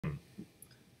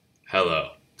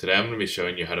Hello. Today I'm going to be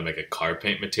showing you how to make a car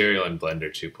paint material in Blender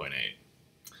 2.8.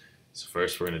 So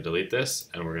first we're going to delete this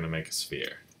and we're going to make a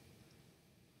sphere.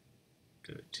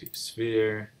 Go to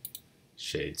Sphere,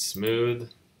 Shade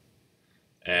Smooth,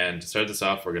 and to start this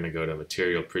off we're going to go to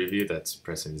Material Preview, that's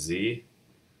pressing Z,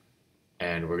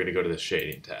 and we're going to go to the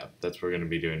Shading tab. That's where we're going to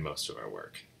be doing most of our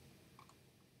work.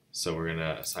 So we're going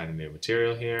to assign a new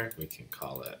material here. We can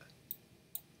call it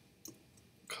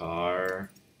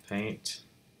Car Paint.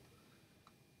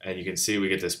 And you can see we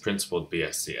get this principled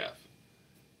BSCF.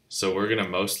 So we're going to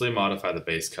mostly modify the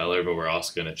base color, but we're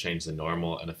also going to change the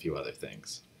normal and a few other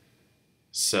things.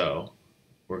 So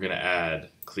we're going to add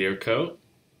clear coat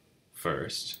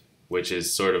first, which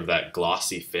is sort of that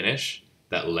glossy finish,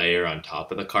 that layer on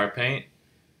top of the car paint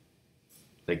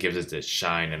that gives it this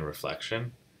shine and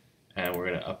reflection. And we're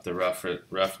going to up the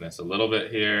roughness a little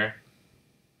bit here.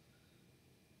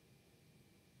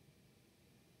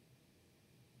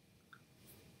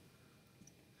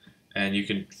 And you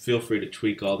can feel free to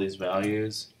tweak all these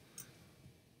values.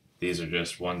 These are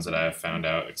just ones that I have found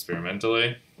out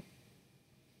experimentally.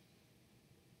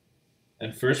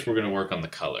 And first we're going to work on the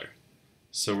color.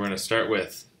 So we're going to start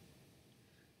with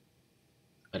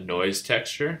a noise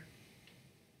texture.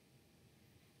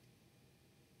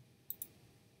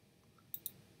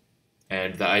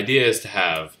 And the idea is to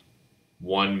have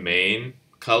one main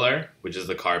color, which is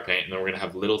the car paint, and then we're going to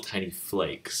have little tiny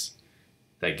flakes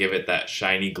that give it that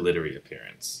shiny, glittery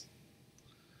appearance.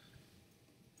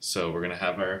 So we're going to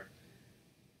have our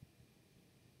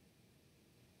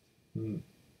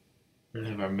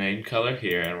main color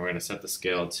here, and we're going to set the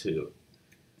scale to,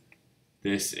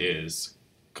 this is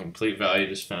complete value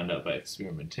just found out by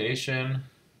experimentation.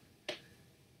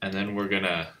 And then we're going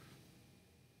to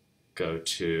go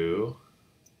to,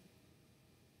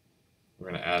 we're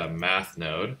going to add a math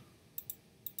node.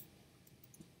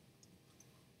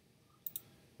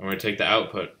 And we're going to take the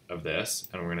output of this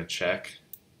and we're going to check,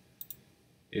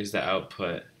 is the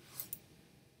output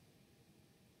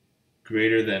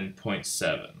greater than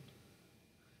 0.7?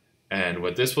 And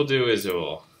what this will do is it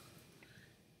will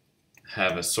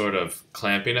have a sort of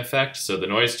clamping effect. So the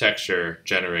noise texture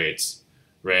generates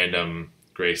random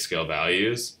grayscale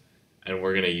values, and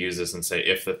we're going to use this and say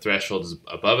if the threshold is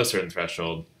above a certain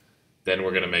threshold, then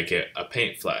we're going to make it a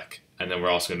paint fleck. And then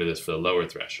we're also going to do this for the lower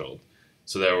threshold.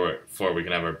 So therefore we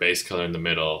can have our base color in the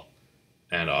middle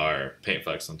and our paint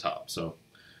flecks on top. So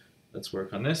let's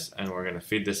work on this, and we're going to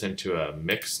feed this into a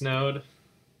mix node,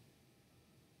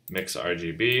 mix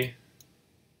RGB,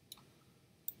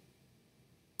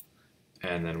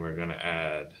 and then we're going to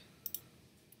add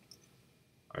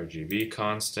RGB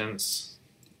constants,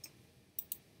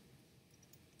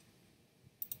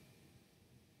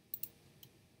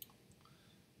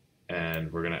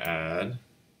 and we're going to add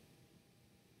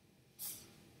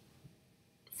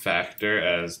factor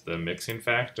as the mixing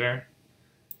factor.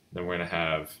 Then we're going to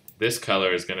have, this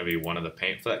color is going to be one of the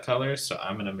paint fleck colors, so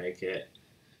I'm going to make it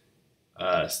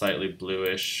slightly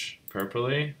bluish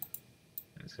purpley.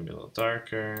 It's going to be a little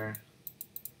darker,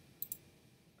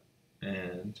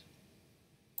 and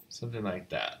something like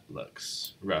that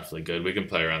looks roughly good. We can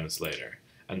play around this later.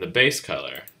 And the base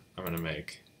color, I'm going to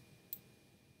make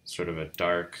sort of a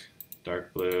dark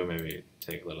blue, maybe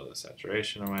take a little of the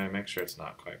saturation away, make sure it's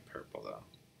not quite purple though.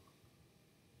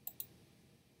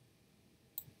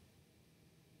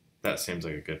 That seems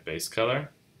like a good base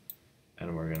color,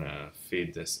 and we're going to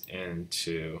feed this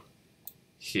into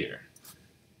here.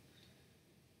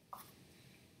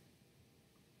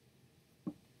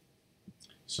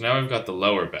 So now we've got the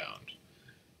lower bound,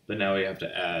 but now we have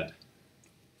to add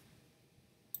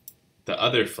the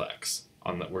other flex.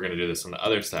 We're going to do this on the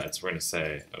other side, so we're going to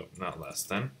say, oh, not less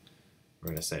than, we're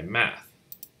going to say math,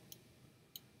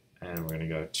 and we're going to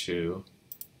go to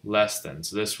less than.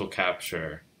 So this will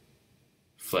capture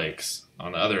flakes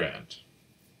on the other end.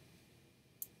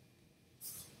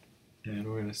 And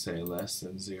we're going to say less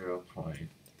than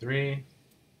 0.3.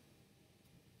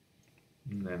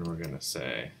 And then we're going to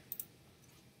say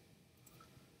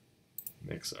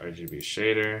mix RGB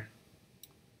shader.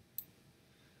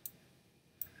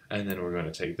 And then we're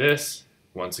going to take this,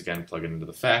 once again plug it into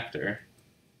the factor.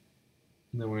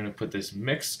 And then we're going to put this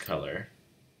mixed color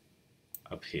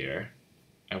up here.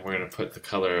 And we're going to put the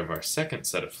color of our second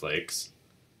set of flakes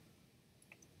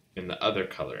in the other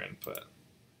color input.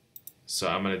 So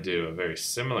I'm going to do a very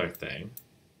similar thing.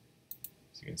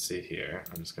 As you can see here,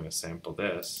 I'm just going to sample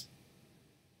this,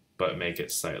 but make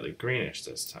it slightly greenish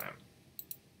this time.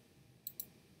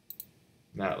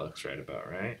 That looks right about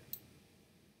right.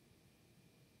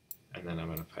 And then I'm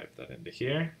going to pipe that into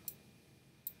here.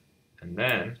 And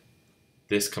then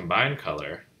this combined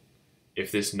color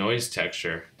if this noise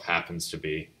texture happens to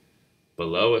be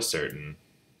below a certain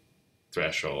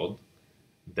threshold,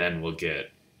 then we'll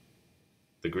get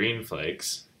the green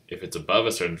flakes. If it's above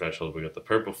a certain threshold, we'll get the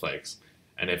purple flakes.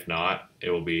 And if not, it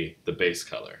will be the base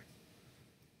color.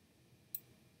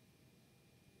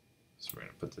 So we're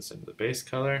going to put this into the base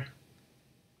color.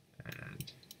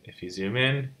 And if you zoom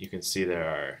in, you can see there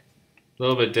are a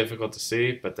little bit difficult to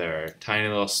see, but there are tiny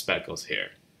little speckles here.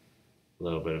 A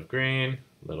little bit of green,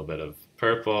 a little bit of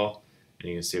purple, and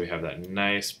you can see we have that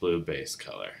nice blue base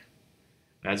color.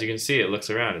 And as you can see, it looks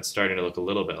around, it's starting to look a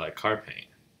little bit like car paint.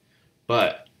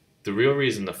 But the real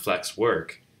reason the flecks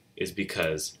work is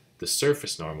because the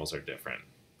surface normals are different.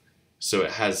 So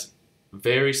it has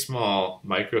very small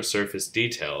microsurface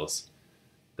details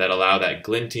that allow that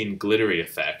glinting, glittery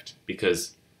effect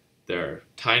because there are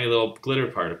tiny little glitter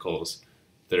particles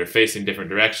that are facing different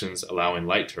directions, allowing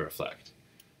light to reflect.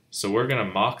 So we're going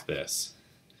to mock this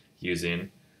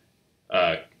using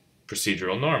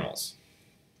procedural normals.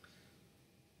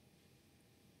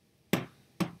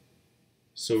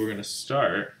 So we're going to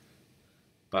start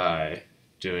by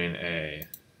doing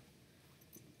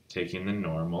taking a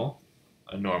normal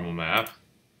map,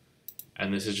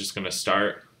 and this is just going to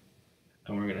start,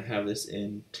 and we're going to have this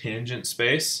in tangent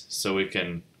space so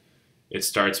it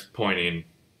starts pointing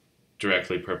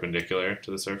directly perpendicular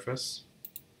to the surface.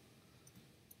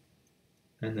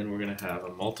 And then we're going to have a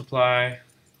multiply,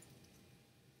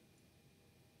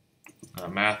 a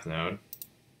math node,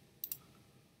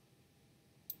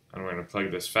 and we're going to plug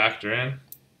this factor in,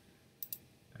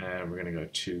 and we're going to go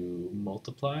to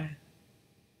multiply.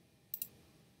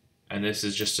 And this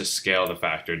is just to scale the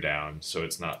factor down so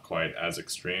it's not quite as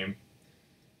extreme.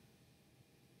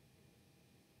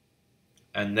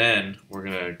 And then we're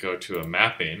going to go to a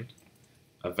mapping,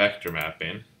 a vector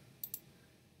mapping,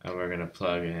 and we're going to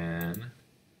plug in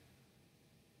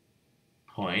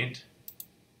point,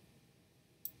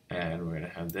 and we're going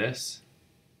to have this,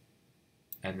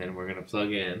 and then we're going to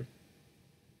plug in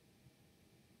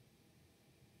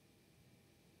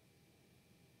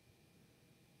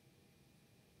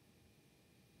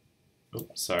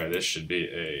oops, sorry, this should be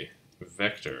a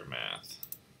vector math.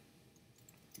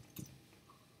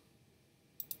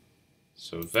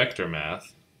 So vector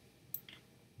math,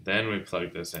 then we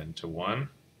plug this into 1,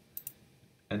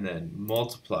 and then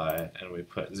multiply, and we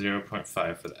put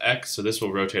 0.5 for the x, so this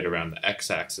will rotate around the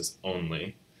x-axis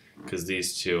only, because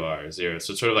these two are 0,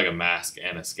 so it's sort of like a mask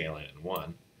and a scaling in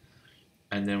one.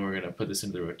 And then we're going to put this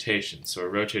into the rotation, so we're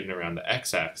rotating around the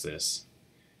x-axis,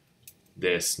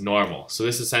 this normal. So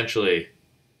this essentially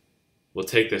will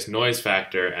take this noise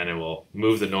factor and it will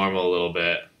move the normal a little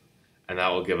bit, and that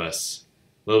will give us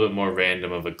a little bit more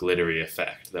random of a glittery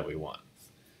effect that we want.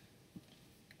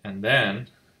 And then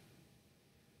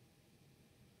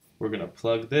we're going to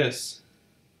plug this,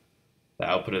 the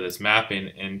output of this mapping,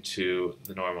 into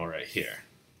the normal right here.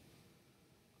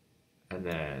 And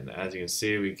then as you can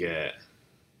see, we get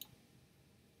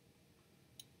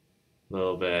a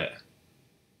little bit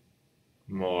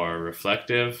more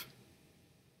reflective,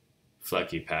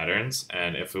 flecky patterns.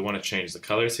 And if we want to change the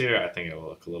colors here, I think it will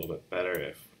look a little bit better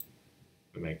if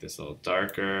we make this a little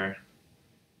darker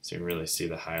so you can really see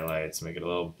the highlights, make it a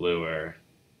little bluer.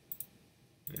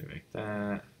 Maybe make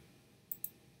that.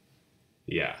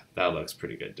 Yeah, that looks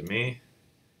pretty good to me.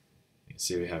 You can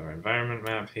see we have our environment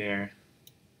map here.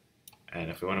 And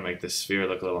if we want to make this sphere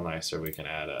look a little nicer, we can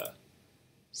add a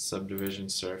subdivision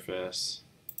surface.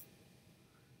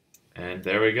 And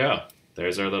there we go.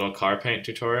 There's our little car paint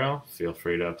tutorial. Feel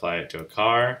free to apply it to a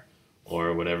car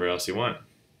or whatever else you want.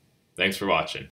 Thanks for watching.